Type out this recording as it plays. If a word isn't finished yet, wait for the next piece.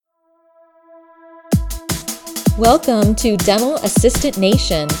Welcome to Dental Assistant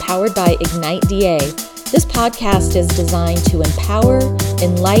Nation, powered by Ignite DA. This podcast is designed to empower,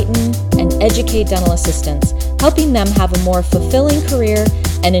 enlighten, and educate dental assistants, helping them have a more fulfilling career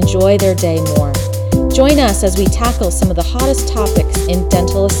and enjoy their day more. Join us as we tackle some of the hottest topics in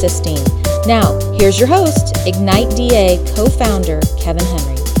dental assisting. Now, here's your host, Ignite DA co-founder, Kevin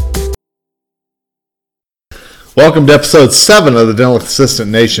Henry. Welcome to episode 7 of the Dental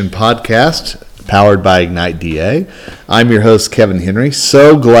Assistant Nation podcast, powered by Ignite DA. I'm your host, Kevin Henry.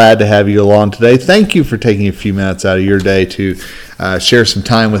 So glad to have you along today. Thank you for taking a few minutes out of your day to share some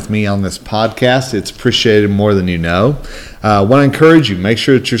time with me on this podcast. It's appreciated more than you know. I want to encourage you, make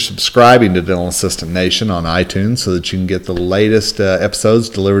sure that you're subscribing to Dental Assistant Nation on iTunes so that you can get the latest episodes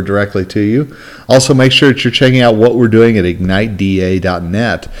delivered directly to you. Also, make sure that you're checking out what we're doing at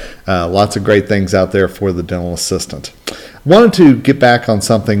igniteda.net. Lots of great things out there for the dental assistant. Wanted to get back on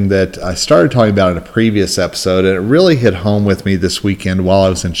something that I started talking about in a previous episode, and it really hit home with me this weekend while I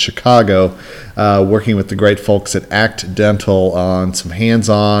was in Chicago, working with the great folks at ACT Dental on some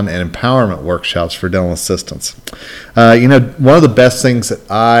hands-on and empowerment workshops for dental assistants. One of the best things that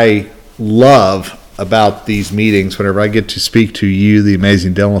I love about these meetings, whenever I get to speak to you, the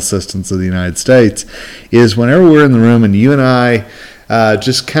amazing dental assistants of the United States, is whenever we're in the room and you and I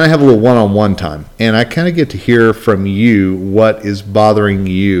just kind of have a little one-on-one time. And I kind of get to hear from you what is bothering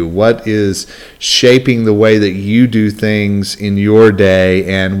you, what is shaping the way that you do things in your day,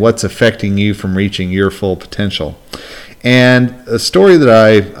 and what's affecting you from reaching your full potential. And a story that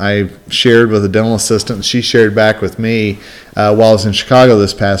I shared with a dental assistant, she shared back with me while I was in Chicago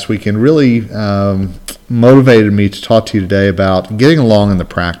this past weekend, really motivated me to talk to you today about getting along in the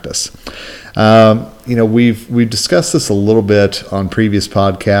practice. We've discussed this a little bit on previous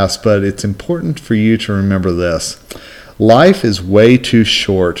podcasts, but it's important for you to remember this. Life is way too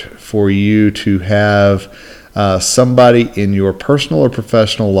short for you to have somebody in your personal or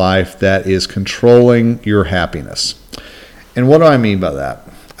professional life that is controlling your happiness. And what do I mean by that?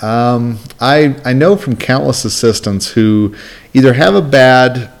 I know from countless assistants who either have a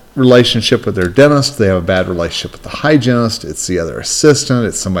bad relationship with their dentist, they have a bad relationship with the hygienist, it's the other assistant,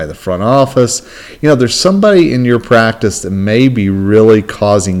 it's somebody in the front office. There's somebody in your practice that may be really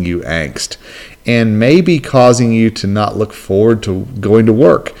causing you angst and may be causing you to not look forward to going to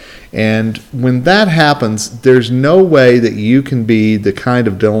work. And when that happens, there's no way that you can be the kind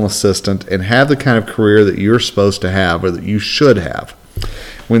of dental assistant and have the kind of career that you're supposed to have or that you should have.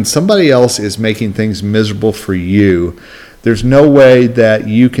 When somebody else is making things miserable for you, there's no way that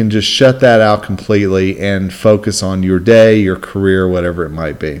you can just shut that out completely and focus on your day, your career, whatever it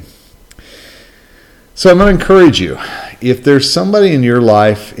might be. So I'm going to encourage you, if there's somebody in your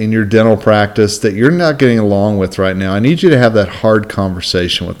life, in your dental practice that you're not getting along with right now, I need you to have that hard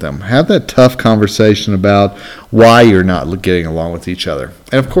conversation with them. Have that tough conversation about why you're not getting along with each other.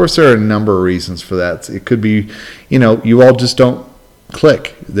 And of course, there are a number of reasons for that. It could be, you all just don't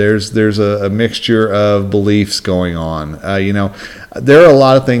click. There's a mixture of beliefs going on. There are a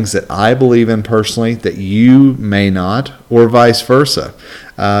lot of things that I believe in personally that you may not, or vice versa.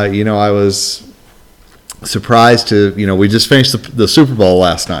 I was surprised to, we just finished the Super Bowl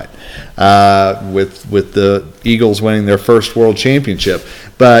last night with the Eagles winning their first world championship.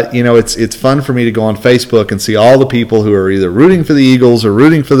 But, it's fun for me to go on Facebook and see all the people who are either rooting for the Eagles or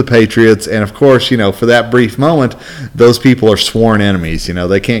rooting for the Patriots. And, of course, for that brief moment, those people are sworn enemies.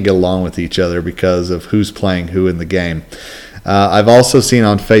 They can't get along with each other because of who's playing who in the game. I've also seen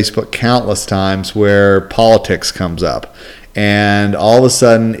on Facebook countless times where politics comes up. And all of a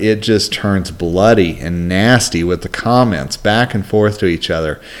sudden, it just turns bloody and nasty with the comments back and forth to each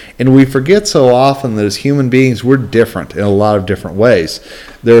other. And we forget so often that as human beings, we're different in a lot of different ways.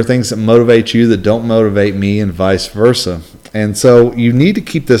 There are things that motivate you that don't motivate me and vice versa. And so you need to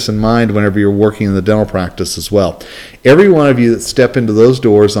keep this in mind whenever you're working in the dental practice as well. Every one of you that step into those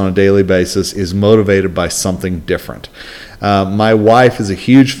doors on a daily basis is motivated by something different. My wife is a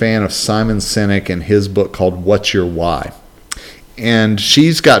huge fan of Simon Sinek and his book called What's Your Why? And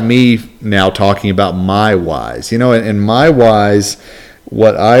she's got me now talking about my whys. And my whys,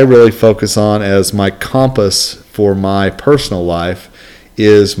 what I really focus on as my compass for my personal life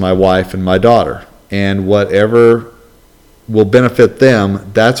is my wife and my daughter. And whatever will benefit them,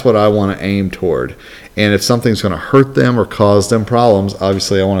 that's what I want to aim toward. And if something's going to hurt them or cause them problems,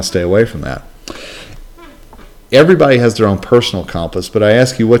 obviously I want to stay away from that. Everybody has their own personal compass, but I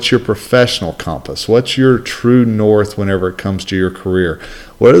ask you, what's your professional compass? What's your true north whenever it comes to your career?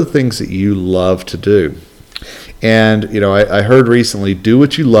 What are the things that you love to do? And, I heard recently, do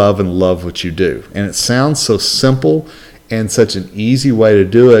what you love and love what you do. And it sounds so simple and such an easy way to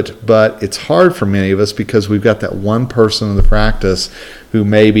do it, but it's hard for many of us because we've got that one person in the practice who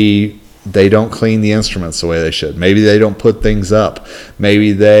maybe they don't clean the instruments the way they should. Maybe they don't put things up.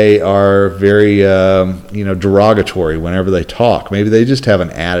 Maybe they are very, derogatory whenever they talk. Maybe they just have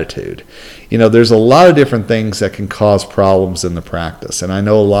an attitude. There's a lot of different things that can cause problems in the practice. And I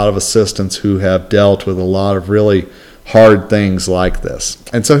know a lot of assistants who have dealt with a lot of really hard things like this.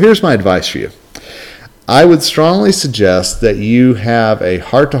 And so here's my advice for you. I would strongly suggest that you have a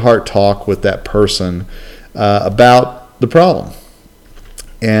heart-to-heart talk with that person about the problem.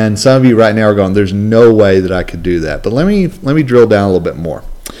 And some of you right now are going, there's no way that I could do that. But let me drill down a little bit more.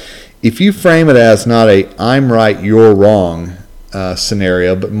 If you frame it as not a I'm right, you're wrong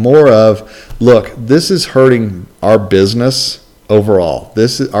scenario, but more of, look, this is hurting our business overall.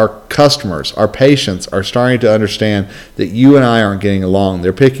 This is our customers, our patients are starting to understand that you and I aren't getting along.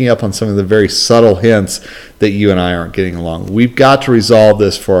 They're picking up on some of the very subtle hints that you and I aren't getting along. We've got to resolve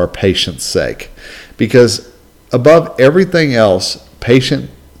this for our patients' sake, because above everything else, patient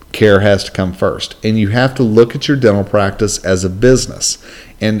care has to come first, and you have to look at your dental practice as a business.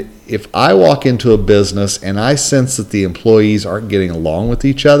 And if I walk into a business and I sense that the employees aren't getting along with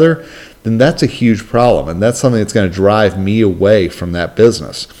each other, then that's a huge problem, and that's something that's going to drive me away from that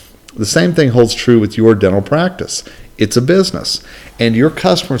business. The same thing holds true with your dental practice. It's a business, and your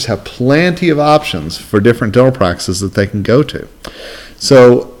customers have plenty of options for different dental practices that they can go to.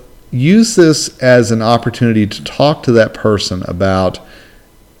 So use this as an opportunity to talk to that person about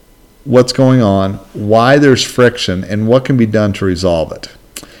what's going on, why there's friction, and what can be done to resolve it.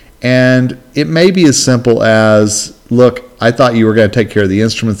 And it may be as simple as, look, I thought you were going to take care of the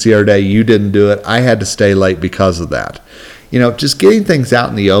instruments the other day. You didn't do it. I had to stay late because of that. Just getting things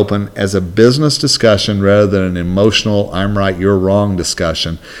out in the open as a business discussion rather than an emotional, I'm right, you're wrong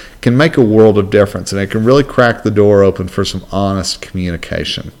discussion can make a world of difference, and it can really crack the door open for some honest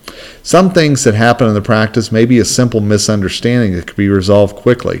communication. Some things that happen in the practice may be a simple misunderstanding that could be resolved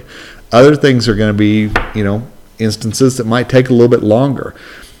quickly. Other things are going to be, instances that might take a little bit longer.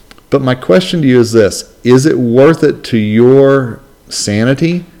 But my question to you is this: is it worth it to your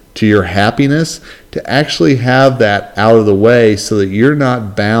sanity, to your happiness, to actually have that out of the way so that you're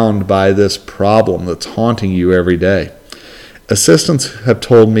not bound by this problem that's haunting you every day? Assistants have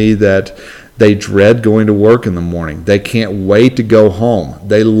told me that they dread going to work in the morning. They can't wait to go home.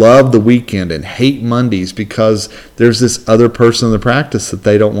 They love the weekend and hate Mondays because there's this other person in the practice that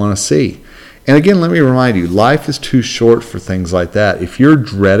they don't want to see. And again, let me remind you, life is too short for things like that. If you're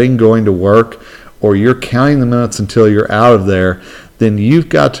dreading going to work or you're counting the minutes until you're out of there, then you've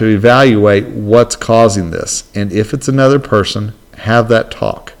got to evaluate what's causing this. And if it's another person, have that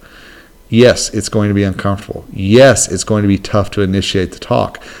talk. Yes, it's going to be uncomfortable. Yes, it's going to be tough to initiate the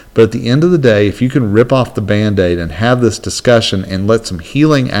talk. But at the end of the day, if you can rip off the Band-Aid and have this discussion and let some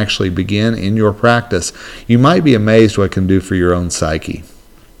healing actually begin in your practice, you might be amazed what it can do for your own psyche.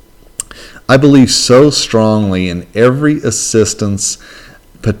 I believe so strongly in every assistant's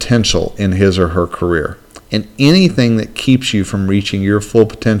potential in his or her career. And anything that keeps you from reaching your full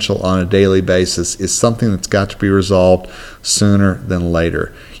potential on a daily basis is something that's got to be resolved sooner than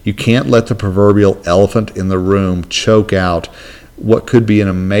later. You can't let the proverbial elephant in the room choke out what could be an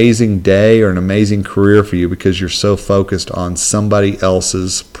amazing day or an amazing career for you because you're so focused on somebody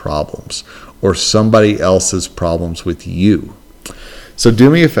else's problems or somebody else's problems with you. So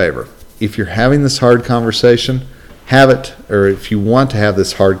do me a favor. If you're having this hard conversation, have it, or if you want to have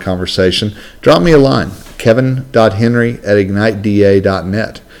this hard conversation, drop me a line,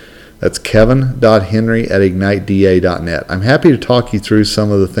 kevin.henry@igniteda.net. That's kevin.henry@igniteda.net. I'm happy to talk you through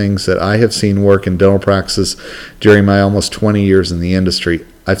some of the things that I have seen work in dental practices during my almost 20 years in the industry.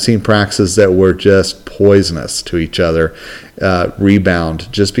 I've seen practices that were just poisonous to each other rebound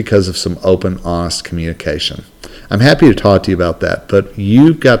just because of some open, honest communication. I'm happy to talk to you about that, but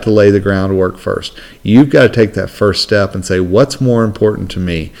you've got to lay the groundwork first. You've got to take that first step and say, what's more important to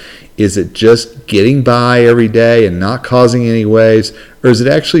me? Is it just getting by every day and not causing any waves, or is it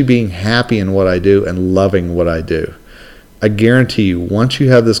actually being happy in what I do and loving what I do? I guarantee you, once you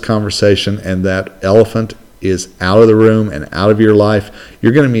have this conversation and that elephant is out of the room and out of your life,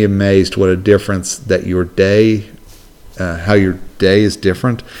 you're going to be amazed what a difference that your day, how your day is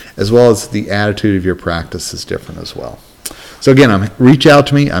different, as well as the attitude of your practice is different as well. So again, reach out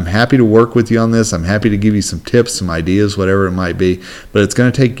to me. I'm happy to work with you on this. I'm happy to give you some tips, some ideas, whatever it might be. But it's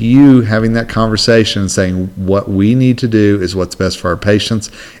going to take you having that conversation and saying what we need to do is what's best for our patients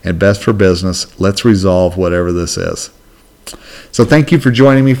and best for business. Let's resolve whatever this is. So thank you for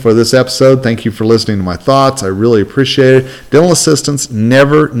joining me for this episode. Thank you for listening to my thoughts. I really appreciate it. Dental assistants,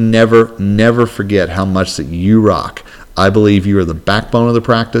 never, never, never forget how much that you rock. I believe you are the backbone of the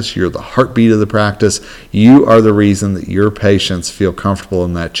practice. You're the heartbeat of the practice. You are the reason that your patients feel comfortable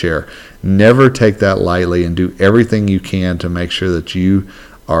in that chair. Never take that lightly, and do everything you can to make sure that you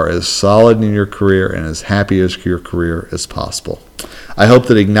are as solid in your career and as happy as your career as possible. I hope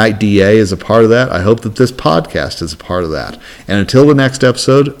that Ignite DA is a part of that. I hope that this podcast is a part of that. And until the next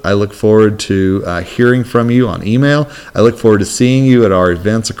episode, I look forward to hearing from you on email. I look forward to seeing you at our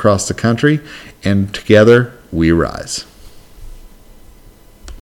events across the country. And together, we rise.